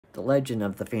The legend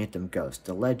of the phantom ghost,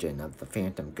 the legend of the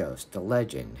phantom ghost, the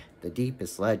legend, the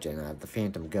deepest legend of the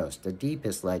phantom ghost, the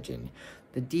deepest legend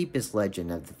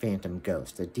of the phantom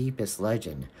ghost, the deepest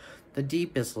legend, the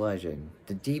deepest legend,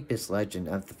 the deepest legend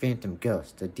of the phantom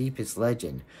ghost, the deepest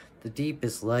legend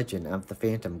of the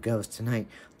phantom ghost tonight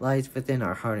lies within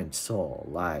our heart and soul,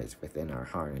 lies within our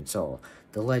heart and soul.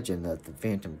 The legend of the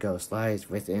phantom ghost lies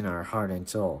within our heart and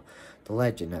soul. The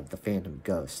legend of the phantom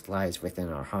ghost lies within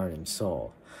our heart and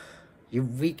soul.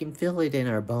 We can feel it in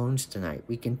our bones tonight.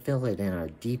 We can feel it in our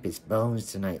deepest bones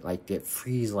tonight, like it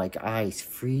freeze like ice,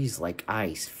 freeze like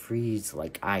ice, freeze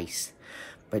like ice.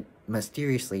 But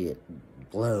mysteriously it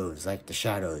blows like the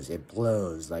shadows, it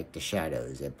blows like the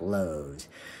shadows, it blows.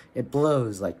 It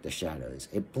blows like the shadows,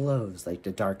 it blows like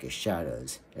the darkest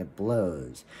shadows, it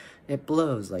blows. It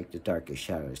blows like the darkest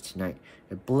shadows tonight.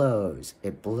 It blows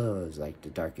like the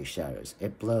darkest shadows.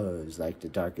 It blows like the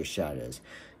darkest shadows.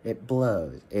 It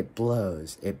blows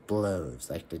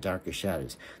like the darkest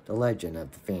shadows. The legend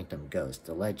of the phantom ghost,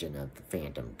 the legend of the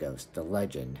phantom ghost, the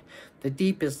legend. The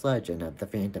deepest legend of the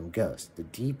phantom ghost, the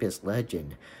deepest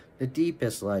legend of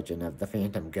the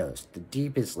phantom ghost, the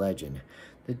deepest legend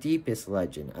of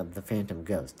the phantom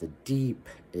ghost, the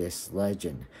deepest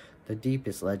legend of the phantom ghost, the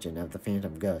deepest legend of the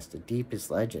phantom ghost, the deepest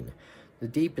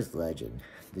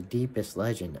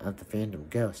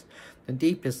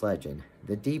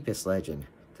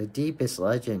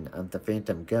legend of the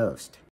phantom ghost.